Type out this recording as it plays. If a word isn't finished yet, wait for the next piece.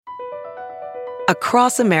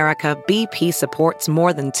Across America, BP supports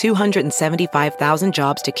more than 275,000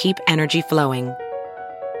 jobs to keep energy flowing.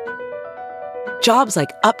 Jobs like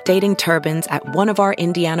updating turbines at one of our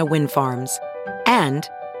Indiana wind farms and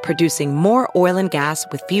producing more oil and gas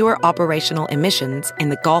with fewer operational emissions in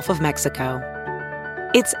the Gulf of Mexico.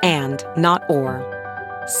 It's and, not or.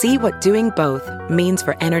 See what doing both means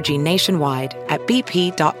for energy nationwide at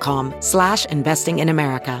bp.com/investing in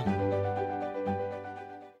America.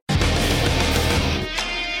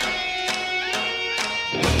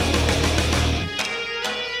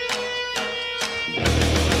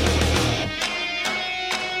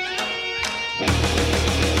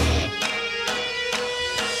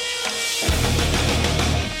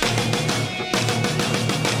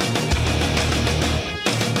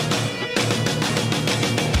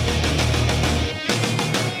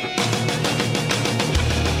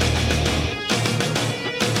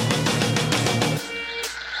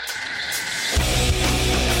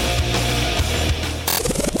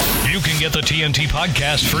 Get the TNT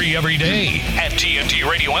podcast free every day at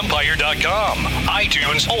TNTRadioEmpire.com,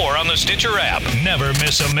 iTunes, or on the Stitcher app. Never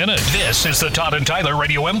miss a minute. This is the Todd and Tyler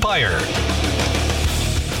Radio Empire.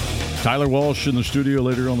 Tyler Walsh in the studio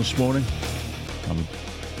later on this morning. I'm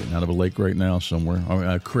getting out of a lake right now somewhere.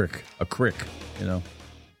 A crick, in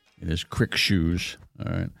his crick shoes.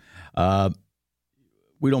 All right.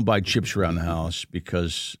 We don't buy chips around the house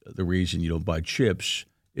because the reason you don't buy chips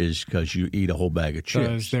is because you eat a whole bag of chips.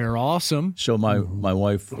 Because they're awesome. So my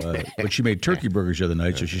wife, but she made turkey burgers the other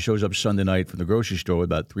night, so she shows up Sunday night from the grocery store with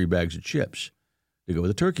about 3 bags of chips to go with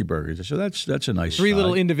the turkey burgers. So that's a nice 3 side.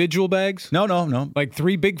 little individual bags? No. Like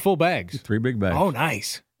 3 big full bags? 3 big bags. Oh,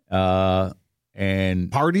 nice. And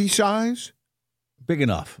party size? Big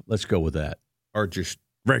enough. Let's go with that. Or just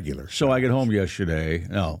regular size? So I get home yesterday.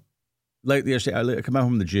 Late yesterday, I come out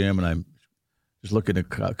from the gym, and I'm just looking at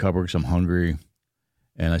the cupboard because I'm hungry.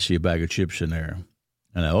 And I see a bag of chips in there,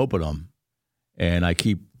 and I open them, and I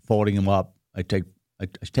keep folding them up. I take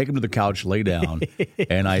them to the couch, lay down,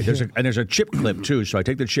 and there's a chip clip too. So I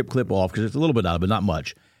take the chip clip off because it's a little bit out of it, not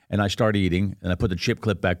much. And I start eating, and I put the chip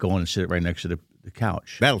clip back on and sit it right next to the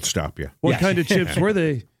couch. That'll stop you. What kind of chips were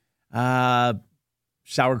they? Sour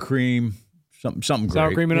cream. Something great.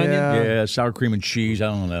 Sour cream and onion? Yeah, sour cream and cheese. I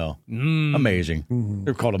don't know. Amazing.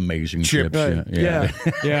 They're called amazing chips. Right.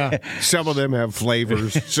 Yeah. Some of them have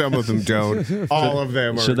flavors. Some of them don't. All of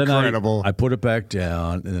them are incredible. I put it back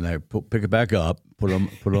down, and then I pick it back up, put it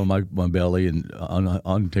on my belly, and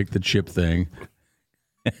untake the chip thing,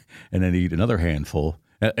 and then eat another handful.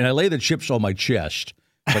 And I lay the chips on my chest.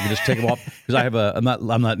 So I can just take them off because I'm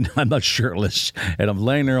not shirtless, and I'm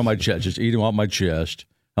laying there on my chest, just eating them off my chest.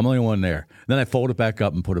 I'm the only one there. Then I fold it back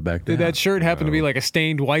up and put it back down. Did that shirt happen to be like a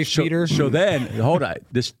stained wife beater? So then, hold on.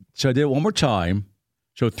 So I did it one more time.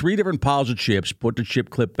 So 3 different piles of chips, put the chip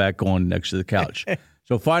clip back on next to the couch.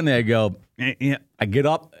 So finally I go, I get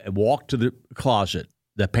up and walk to the closet,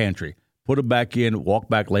 the pantry, put it back in, walk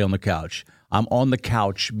back, lay on the couch. I'm on the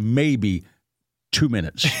couch maybe 2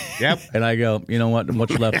 minutes. Yep. And I go, you know what?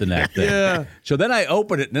 What's left in that thing? Yeah. So then I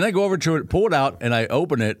open it, and then I go over to it, pull it out, and I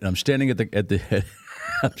open it, and I'm standing at the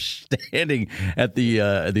I'm standing at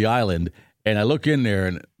the island, and I look in there,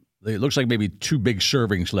 and it looks like maybe 2 big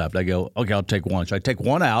servings left. I go, okay, I'll take one. So I take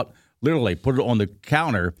one out, literally put it on the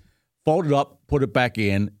counter, fold it up, put it back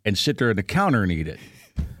in, and sit there at the counter and eat it.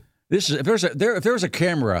 This is if there's a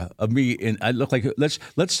camera of me and I look like let's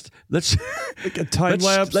like a time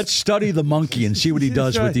lapse. Let's study the monkey and see what he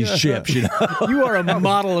does with these chips. You know, you are a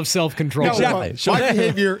model of self-control. Exactly. So my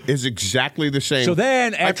behavior is exactly the same. So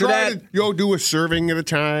then after that, you'll do a serving at a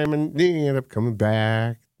time, and then you end up coming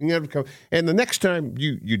back. And the next time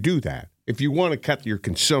you do that, if you want to cut your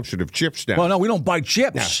consumption of chips down. Well, no, we don't buy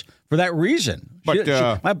chips for that reason. But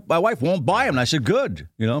my wife won't buy them. And I said, good,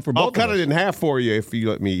 for both I'll cut of us. it in half for you if you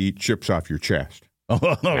let me eat chips off your chest. All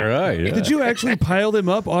right. Yeah. Did you actually pile them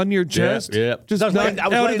up on your chest? Yeah. Just out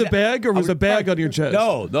of the bag, or was a bag on your chest?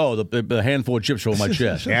 No, the handful of chips were on my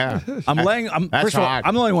chest. Yeah. I'm first of all,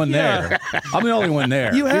 I'm the only one there. I'm the only one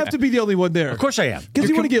there. You have to be the only one there. Of course I am. Because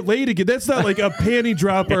you want to get laid again. That's not like a panty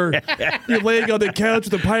dropper. You're laying on the couch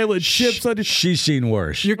with a pile of chips on your... She's seen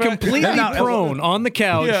worse. You're completely prone on the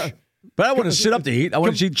couch. Yeah. But I want to sit up to eat. I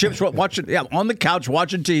want to see chips watching. Yeah, on the couch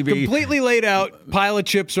watching TV. Completely laid out, pile of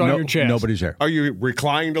chips on your chest. Nobody's there. Are you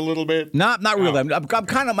reclined a little bit? Not really. I'm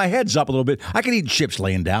kind of my head's up a little bit. I can eat chips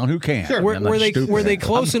laying down. Who can? Sure. Were they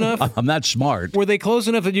close enough? I'm not smart. Were they close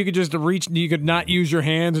enough that you could just reach? You could not use your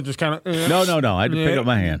hands and just kind of. No. I had to pick up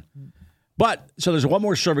my hand. But so there's one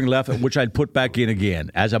more serving left, which I'd put back in again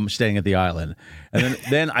as I'm staying at the island. And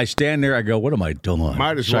then I stand there. I go, what am I doing?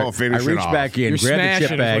 Might as well finish it I reach off. back in, You're grab the smashing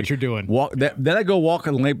chip is bag. what you're doing. Then I go walk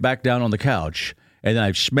and lay back down on the couch. And then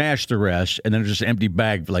I smash the rest, and then there's just an empty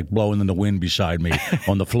bag like blowing in the wind beside me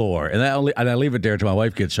on the floor. And I leave it there until my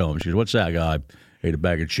wife gets home. She goes, "What's that?" I go, "I ate a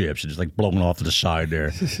bag of chips." It's like blowing off to the side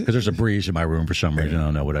there because there's a breeze in my room for some reason. I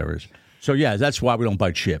don't know, whatever it is. So, yeah, that's why we don't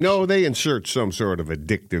buy chips. No, they insert some sort of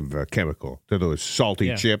addictive chemical to those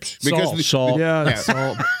salty chips. Salt. Yeah,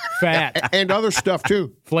 Salt, fat, And other stuff,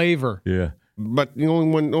 too. flavor. Yeah. But the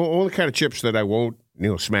only kind of chips that I won't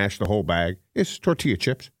smash the whole bag is tortilla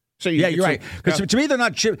chips. So Yeah, you're right. Because to me, they're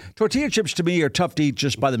not chips. Tortilla chips to me are tough to eat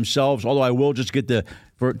just by themselves. Although I will just get to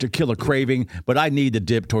kill a craving. But I need the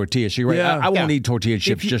dip tortilla. So you're right. Yeah. I won't eat tortilla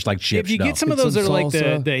chips just like chips. If you get some of Get those some that are like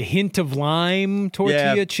salsa. the hint of lime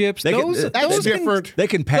tortilla chips, They can- those that's those different. They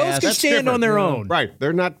can pass. Those can That's stand different. on their own. Right.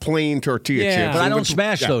 They're not plain tortilla Yeah. chips. But I And don't with-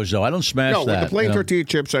 smash those, though. I don't smash No, that. with the plain you know. tortilla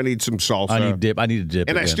chips, I need some salsa. I need dip. I need a dip.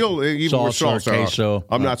 And I again. still, even with Salsa, salsa, queso.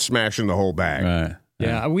 I'm not smashing the whole bag. Right.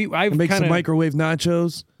 Yeah, I've Make some kind of microwave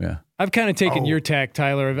nachos. Yeah. I've kind of taken your tack,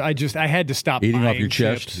 Tyler. I had to stop Eating off buying your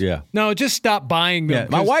chest? chips. Yeah. No, just stop buying them. Yeah,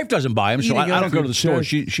 my 'cause wife doesn't buy them, so Eating I don't off go to your the store.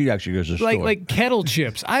 chest. She actually goes to the like store. like kettle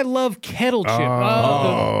chips. I love kettle chips.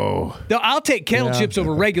 Oh. I'll take kettle chips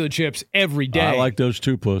over regular chips every day. I like those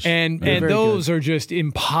too, Puss. and very those are just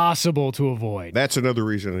impossible to avoid. That's another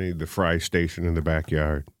reason I need the fry station in the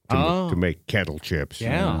backyard to make kettle chips.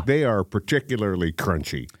 Yeah. They are particularly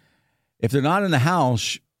crunchy. If they're not in the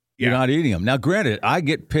house, you're not eating them. Now, granted, I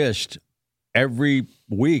get pissed every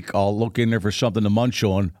week. I'll look in there for something to munch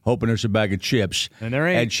on, hoping there's a bag of chips. And there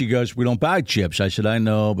ain't. And she goes, "We don't buy chips." I said, "I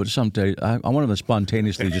know, but sometimes I want them to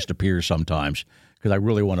spontaneously just appear sometimes because I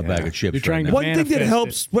really want a bag of chips." You're trying right to now. One thing that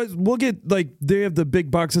manifest helps, we'll get like they have the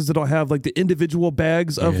big boxes that'll have like the individual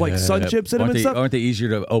bags of like sun chips in them aren't and they, stuff. Aren't they easier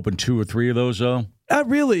to open 2 or 3 of those though? Not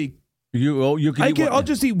really. You can. I'll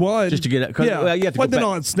just eat one Just to get it- 'cause, Yeah, well, you have to but go then back-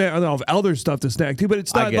 I'll snack. I'll have other stuff to snack too. But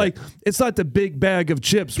it's I not get like it. it's not the big bag of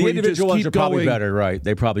chips. The where you just individual ones keep are probably going. better, right?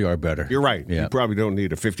 They probably are better. You're right. Yeah. You probably don't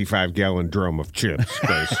need a 55-gallon drum of chips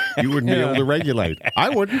because you wouldn't be able to regulate. I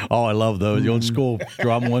wouldn't. Oh, I love those. The old school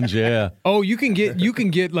drum ones, yeah. Oh, you can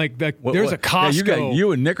get like the. There's a Yeah, Costco.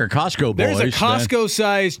 you and Nick are Costco boys. there's a man.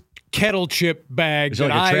 Costco-sized kettle chip bag Is it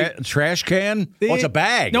that like a trash can? Oh, it's a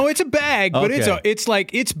bag. No, it's a bag, but Okay.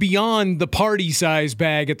 it's beyond the party size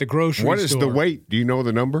bag at the grocery What store. is the weight? Do you know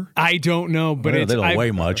the number? I don't know, but They it's don't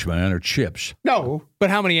weigh much, man. They're chips. No. But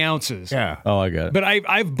how many ounces? Yeah. Oh, I got it. But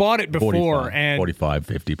I've bought it before, 45, and 45,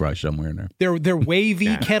 50, probably somewhere in there. they're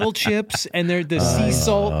wavy kettle chips, and they're the sea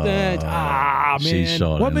salt. Man, Sea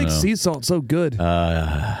salt. What I makes know. sea salt so good?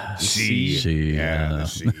 Sea. Yeah, the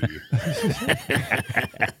sea.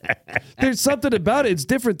 There's something about it. It's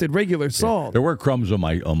different than regular salt. There were crumbs on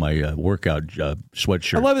my workout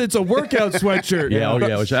sweatshirt. I love it. It's a workout sweatshirt. Yeah, oh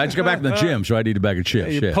yeah. I just got back from the gym, so I need a bag of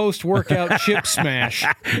chips. Yeah. post-workout chip smash.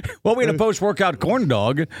 Well, we had a post-workout corn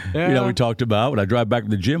dog. Yeah. We talked about. When I drive back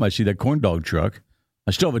from the gym, I see that corn dog truck.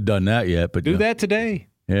 I still haven't done that yet, but Do that today.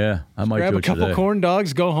 Yeah, I might Grab do a it couple today. corn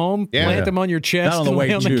dogs, go home, plant them on your chest, Not on the and way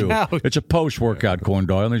lay on the to. couch. It's a post-workout corn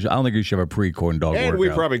dog. I don't think you should have a pre-corn dog And workout. we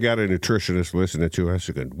probably got a nutritionist listening to us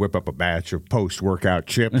who can whip up a batch of post-workout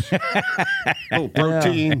chips. Oh,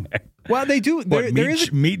 protein. Well, they do. What, There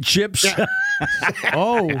is meat chips?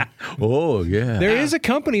 Oh, Oh, yeah. there is a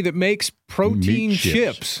company that makes protein Meat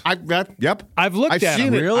chips. chips. Yep. I've looked I've at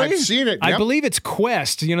seen them. it. Really? I've seen it. I Yep. believe it's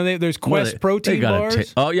Quest. You know, there's Well, Quest they protein gotta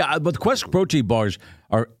bars. oh, yeah, but the Quest protein bars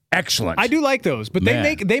are excellent. I do like those, but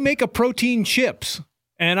Man. they make a protein chips,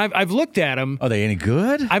 and I've looked at them. Are they any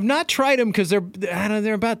good? I've not tried them because they're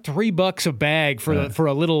about $3 a bag for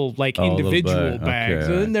a little like Oh, a little individual bag. bag. Okay,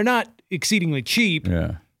 So all right. they're not exceedingly cheap.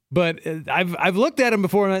 Yeah. But I've looked at them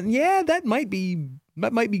before, and that might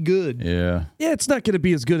be good. Yeah. yeah. It's not going to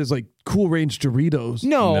be as good as like Cool Range Doritos.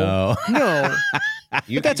 No.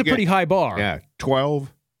 You But that's a can pretty get, high bar. Yeah,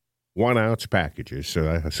 12 1-ounce packages. So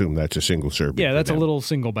I assume that's a single serving. Yeah, for that's a them. little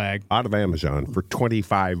single bag. Out of Amazon for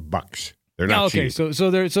 $25. They're not Okay, cheap. so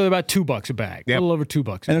they're about $2 a bag. Yep. A little over $2.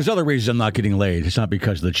 And there's other reasons I'm not getting laid. It's not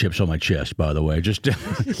because of the chips on my chest, by the way. Just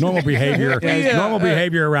normal behavior. Normal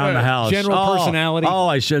behavior around the house. General personality. Oh,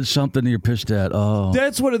 I said something you're pissed at. Oh.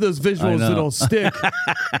 That's one of those visuals know. that'll stick.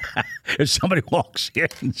 If somebody walks in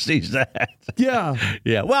and sees that. Yeah.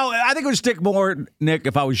 Yeah. Well, I think it would stick more, Nick,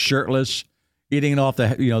 if I was shirtless, eating off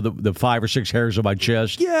the 5 or 6 hairs of my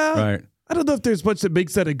chest. Yeah. Right. I don't know if there's much that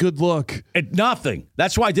makes that a good look. Nothing.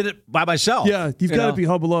 That's why I did it by myself. Yeah, you've got to be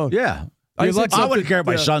home alone. Yeah. I said I wouldn't something- care if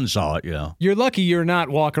my yeah. son saw it, you know. You're lucky you're not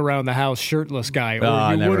walk around the house shirtless guy, or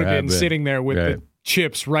I you never would have have been been. sitting there with Right.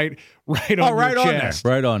 chips right on Oh, your right on there. chest.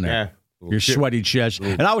 Right on there. Yeah. Your sweaty chest.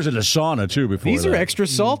 And I was in the sauna, too, before These are that. extra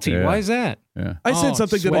salty. Yeah. Why is that? Yeah. I said Oh,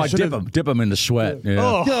 something that Well, I I should dip have. them in the sweat. Yeah.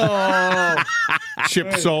 Oh,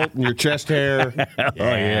 Chip salt in your chest hair. Oh,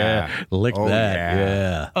 yeah. Lick Oh, that.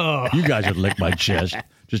 yeah. Yeah. You guys would lick my chest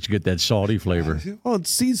just to get that salty flavor. Oh,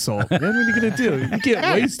 it's sea salt, man. What are you gonna do? You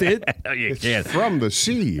can't waste it. Oh, you can't. From the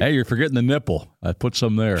sea. Hey, you're forgetting the nipple. I put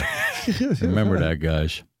some there. Remember that,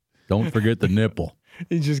 guys. Don't forget the nipple.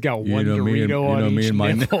 you just got You one know me and- Dorito you know on me each and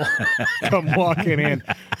my nipple. Come walking in.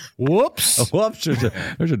 Whoops. Whoops, there's a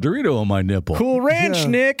Dorito on my nipple. Cool Ranch, Yeah.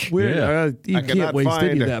 Nick. Weird. Yeah. You I can't cannot waste any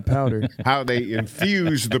find of that powder. How they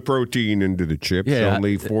infuse the protein into the chips. Yeah.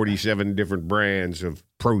 Only 47 different brands of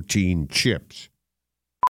protein chips.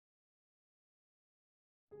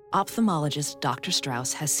 Ophthalmologist Dr.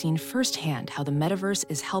 Strauss has seen firsthand how the metaverse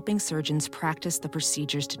is helping surgeons practice the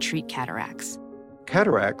procedures to treat cataracts.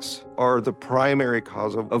 Cataracts are the primary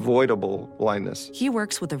cause of avoidable blindness. He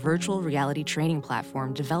works with a virtual reality training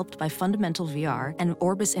platform developed by Fundamental VR and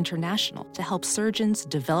Orbis International to help surgeons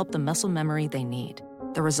develop the muscle memory they need.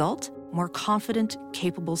 The result? More confident,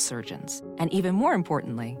 capable surgeons. And even more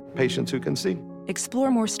importantly, Patients who can see.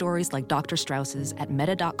 explore more stories like Dr. Strauss's at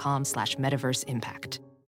meta.com/metaverseimpact.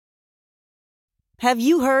 Have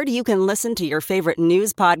you heard you can listen to your favorite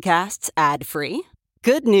news podcasts ad-free?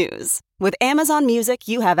 Good news. With Amazon Music,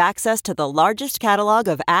 you have access to the largest catalog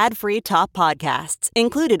of ad-free top podcasts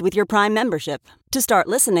included with your Prime membership. To start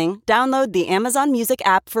listening, download the Amazon Music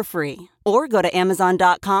app for free or go to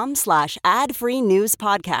amazon.com/ad-free news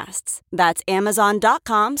podcasts. That's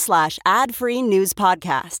amazon.com/ad-free news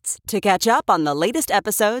podcasts to catch up on the latest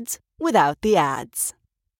episodes without the ads.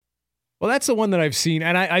 Well, that's the one that I've seen,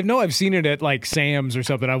 and I know I've seen it at like Sam's or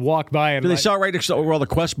something. I walked by and Do they sell it right next to where all the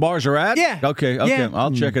Quest bars are at? Yeah. Okay. Yeah.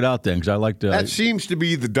 I'll check it out then, because I like to. That seems to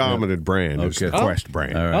be the dominant brand. Is the Okay. Quest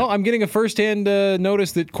brand. All right. Oh, I'm getting a firsthand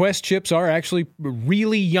notice that Quest chips are actually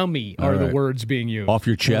really yummy, are the right. words being used. Off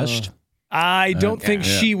your chest. I don't think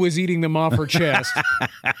yeah. she was eating them off her chest.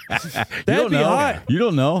 That'd be hot. You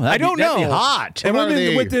don't know. I don't That'd be know. hot. And What are women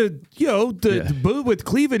they? with the the boot with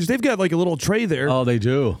cleavage, they've got like a little tray there. Oh, they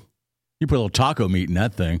do. You put a little taco meat in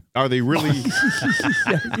that thing. Are they really?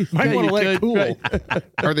 Might Yeah, want you to let it could, cool. right.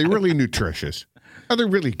 Are they really nutritious? Are they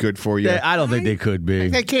really good for you? I don't think they could be.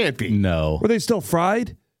 They can't be. No. Were they still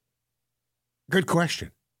fried? Good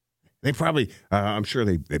question. They probably. I'm sure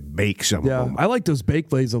they bake some Yeah, of them. I like those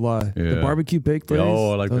baked lays a lot. The Yeah. barbecue baked lays.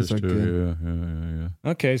 Oh, I like those those are too. good.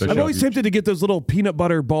 Yeah. Okay, so I'm always tempted to get those little peanut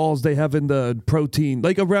butter balls they have in the protein,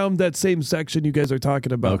 like around that same section you guys are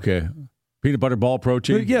talking about. Okay. Peanut butter ball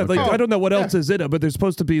protein. But yeah, like Okay. I don't know what else is in it, but they're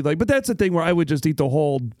supposed to be like. But that's the thing where I would just eat the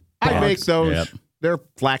whole. I box. make those. Yep. They're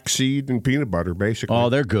flaxseed and peanut butter, basically. Oh,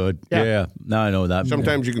 they're good. Yeah. Yeah. Now I know that.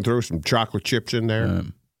 Sometimes you can throw some chocolate chips in there.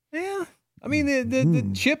 yeah. I mean, the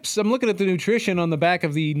chips, I'm looking at the nutrition on the back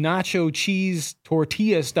of the nacho cheese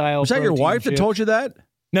tortilla style. Was that your protein wife that chips. told you that?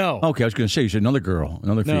 No. Okay, I was going to say, you said another girl,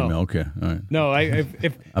 another No. female. Okay, all right. No,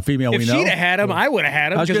 if A female if we know? she'd have had them, I would have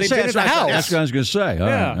had I them was because going to they've say, been at the house. that's what I was going to say. All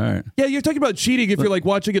Yeah. right, all right. Yeah, you're talking about cheating if you're like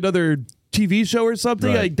watching another TV show or something.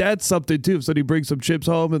 Right. Like that's something too. If somebody brings some chips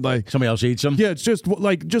home and like, Somebody else eats them? yeah, it's just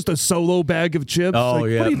like just a solo bag of chips. Oh, Like,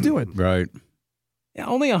 yeah. What are you doing? Right. Yeah,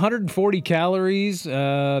 only 140 calories,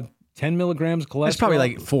 10 milligrams cholesterol. That's probably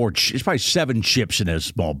like it's probably 7 chips in those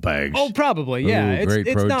small bags. Oh, probably, yeah. Ooh, great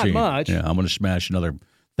it's not protein. much, Yeah, I'm going to smash another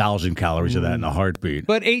 1,000 calories of that in a heartbeat.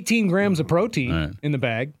 but 18 grams of protein Right. in the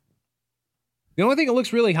bag. The only thing it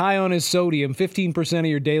looks really high on is sodium, 15% of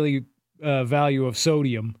your daily value of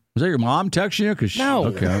sodium. Was that your mom texting you? 'Cause No.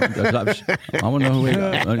 Okay. I want to know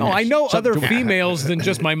who. No, I know other females than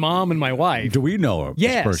just my mom and my wife. Do we know her?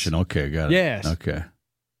 Yes. This person. Okay, got it. Yes. Okay.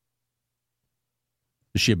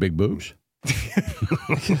 Is she a big boobs?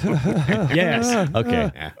 Yes.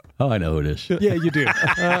 Okay. Oh, I know who it is. Yeah, you do.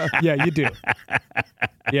 Yeah, you do.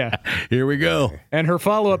 Yeah. Here we go. And her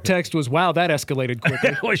follow-up text was, wow, that escalated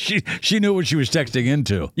quickly. Well, she knew what she was texting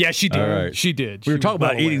into. Yeah, she did. All right. She did. We She were was talking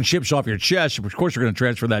about well eating aware. chips off your chest. Of course, we're going to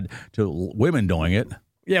transfer that to women doing it.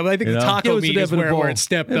 Yeah, but I think You the know? taco It was meat is inevitable. where it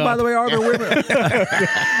stepped And up. by the way, are there women?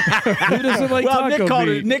 Who doesn't like well, taco Nick called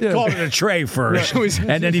meat? it. Nick Yeah. called it a tray first,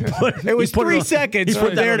 and then he put. it was he put 3 on- seconds he put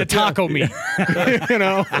from that there on to the top. taco meat. You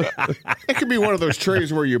know? It could be one of those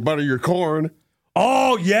trays where you butter your corn.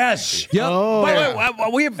 Oh yes. Yep. Oh, By the way,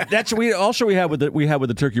 we have we have with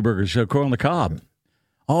the turkey burgers, corn on the cob.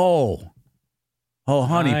 Oh, Oh,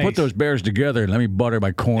 honey, Nice. put those bears together and let me butter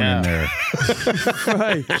my corn in there.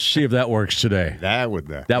 Right. See if that works today. That would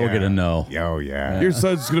That would get a no. Oh, yeah. Your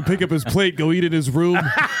son's going to pick up his plate, go eat in his room.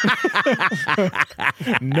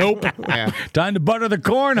 Nope. Yeah. Time to butter the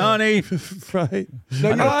corn, honey. Right. never No,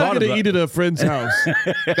 you're not thought going to about eat at a friend's house.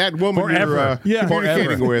 That woman Forever. you're Yeah.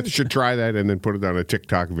 communicating with should try that and then put it on a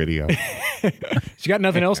TikTok video. She got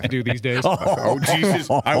nothing else to do these days. Oh, Jesus.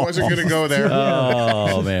 I wasn't going to go there.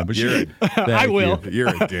 Oh, man. But I will. You're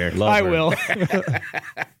a dick. Love I her. will.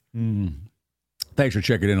 Thanks for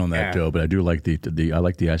checking in on that, Joe. But I do like the I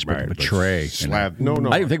like the aspect of a but tray. Slab. No.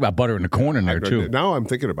 I didn't think about buttering the corn in there too. Now I'm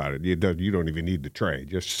thinking about it. You don't even need the tray.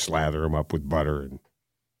 Just slather them up with butter and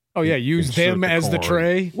Oh, yeah. Use Insert them the as the corn.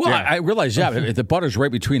 tray. Well, I realize, if the butter's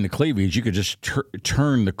right between the cleavage, you could just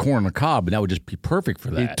turn the corn on the cob, and that would just be perfect for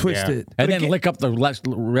You that. twist Yeah. it. And then lick up the rest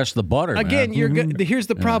of the butter. Again, man. you're good. Here's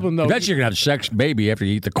the problem, though. Eventually, you're gonna have sex, baby, after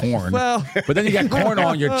you eat the corn. Well- but then you got corn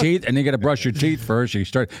on your teeth, and you got to brush your teeth first. And you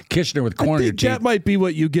start kissing her with corn I on your think teeth. that might be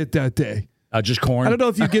what you get that day. Just corn. I don't know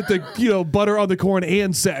if you get the butter on the corn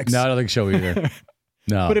and sex. No, I don't think so either.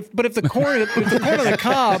 No, But if the corn on the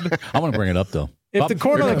cob, I want to bring it up though. if the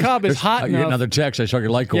corn on the cob is hot I get enough, another text. I saw your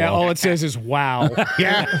light go yeah, off. all it says is wow.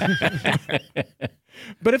 yeah.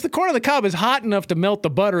 But if the corn on the cob is hot enough to melt the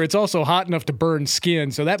butter, it's also hot enough to burn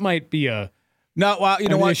skin. So that might be a No, well, you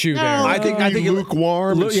know an what? issue there. I think you-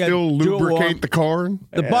 lukewarm and yeah, still do it warm. lubricate the corn.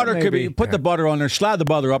 The butter could be maybe. put the butter on there, slide the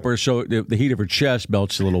butter up her so the heat of her chest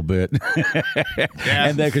melts a little bit,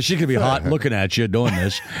 and then because she could be hot looking at you doing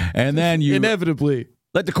this, and then you Inevitably.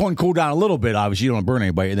 let the corn cool down a little bit. Obviously, you don't want to burn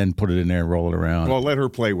anybody, and then put it in there and roll it around. Well, let her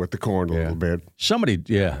play with the corn a little bit. Somebody,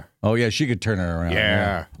 yeah. Oh, yeah, she could turn it around.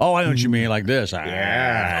 Yeah. Oh, I know what you mean, like this.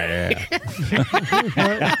 Yeah.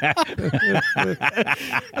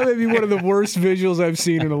 that may be one of the worst visuals I've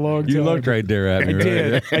seen in a long time. You looked right there at me. I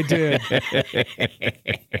did. I did.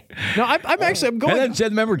 No, I'm going. And then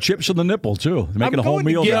remember chips on the nipple too. Making a whole going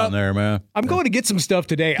to meal get- down there, man. I'm going to get some stuff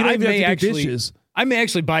today. don't I even have may to do actually. dishes. I may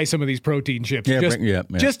actually buy some of these protein chips Yeah, just, yeah.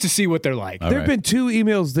 just to see what they're like. All There right. have been 2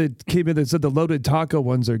 emails that came in that said the loaded taco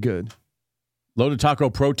ones are good. Loaded taco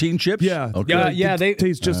protein chips. Yeah. Okay. Yeah, Like, yeah, it they-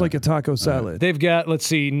 taste just like a taco salad. They've got, let's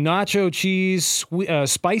see, nacho cheese,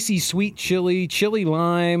 spicy sweet chili, chili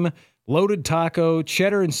lime, loaded taco,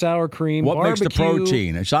 cheddar and sour cream. What makes the barbecue.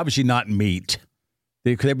 protein? It's obviously not meat.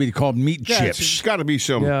 They could be called meat Yeah, it's chips. got to be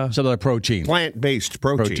some Yeah. Some other protein. plant-based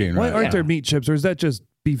protein. Protein, Why right. aren't there meat chips, or is that just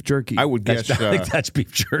beef jerky? I would guess. I think that's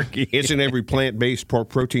beef jerky. Isn't every plant-based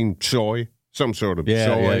protein soy? Some sort of Yeah,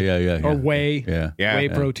 soy. yeah. Or whey. Yeah. Yeah. Whey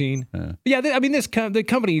Yeah. protein. Yeah. Yeah, the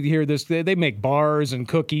company here, they make bars and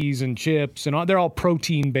cookies and chips, and they're all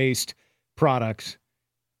protein-based products,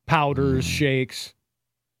 powders, shakes.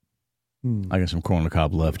 I got some corn on the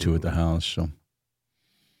cob left too at the house, so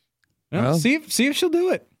Well, see if she'll do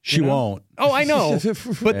it. she you know? won't. Oh, I know.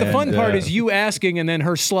 But the fun And, part is you asking and then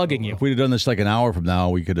her slugging you. If we'd have done this like an hour from now,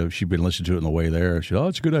 we could have. She'd been listening to it on the way there. She'd,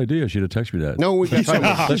 it's a good idea. She'd have texted me that. No, we got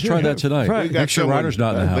someone. Let's try that tonight. Right. We got Make sure someone, Ryder's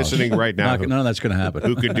not in the house. listening right now. None of that's going to happen.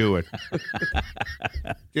 Who could do it?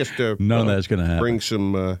 Just None of that's going to happen. bring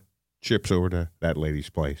some chips over to that lady's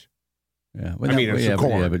place. Yeah, I mean, it's some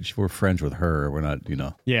corn. but we're friends with her. We're not,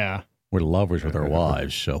 Yeah. we're lovers with our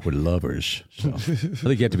wives. So we're lovers. So I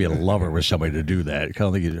think you have to be a lover with somebody to do that. I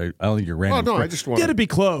don't think you're Oh random. no, I just want Got to be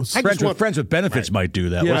close. Friends with benefits might do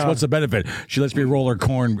that. Yeah. What's the benefit? She lets me roll her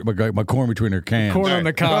corn, my corn between her cans. Corn on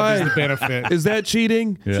the cob is Right. the benefit. Is that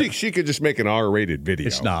cheating? Yeah. She could just make an R-rated video.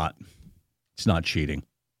 It's not. It's not cheating.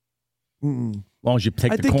 Mm-mm. As long as you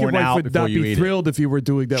take I the think your corn wife out would before not you be eat thrilled if you were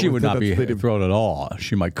doing it. that. She with would her. not be That's what they do. thrilled at all.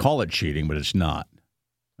 She might call it cheating, but it's not.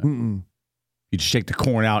 Mm-mm. You just take the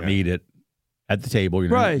corn out and eat it at the table.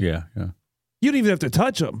 Right. Yeah. You don't even have to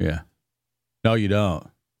touch them. Yeah. No, you don't.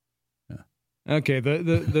 Okay,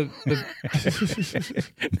 the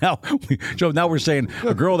Now, now we're saying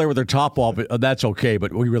a girl there with her top off, that's okay,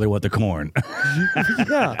 but we really want the corn.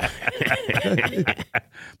 Yeah.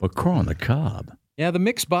 But corn on the cob. yeah, the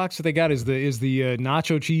mix box that they got is the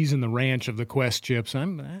nacho cheese and the ranch of the Quest chips. I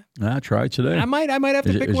Try it today. might have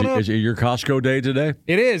to pick one up. Is it your Costco day today?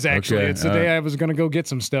 It is actually. Okay, It's the all day right. I was going to go get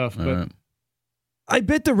some stuff, but All right. I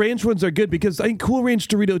bet the ranch ones are good because I think Cool Ranch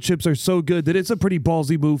Dorito chips are so good that it's a pretty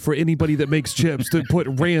ballsy move for anybody that makes chips to put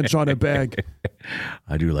ranch on a bag.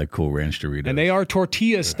 I do like Cool Ranch Doritos. and they are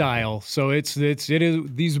tortilla style, so it is.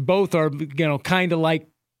 These both are kind of like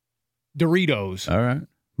Doritos. All right.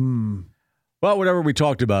 Hmm. Well, whatever we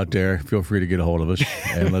talked about there, feel free to get a hold of us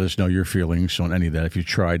and let us know your feelings on any of that. If you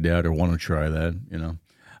tried that or want to try that,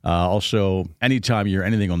 Also, anytime you hear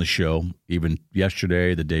anything on the show, even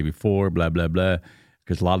yesterday, the day before, blah, blah, blah,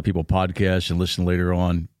 because a lot of people podcast and listen later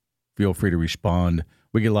on, feel free to respond.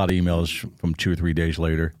 We get a lot of emails from 2 or 3 days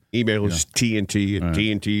later. Email us TNT at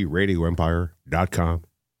TNTRadioEmpire.com.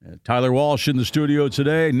 Tyler Walsh in the studio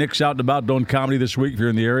today. Nick's out and about doing comedy this week if you're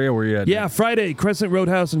in the area. Where you at? Yeah, Friday, Crescent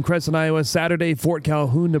Roadhouse in Crescent, Iowa. Saturday, Fort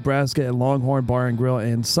Calhoun, Nebraska at Longhorn Bar and Grill.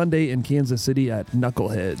 And Sunday in Kansas City at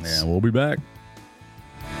Knuckleheads. Yeah, we'll be back.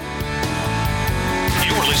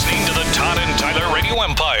 You're listening to the Todd and Tyler Radio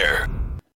Empire.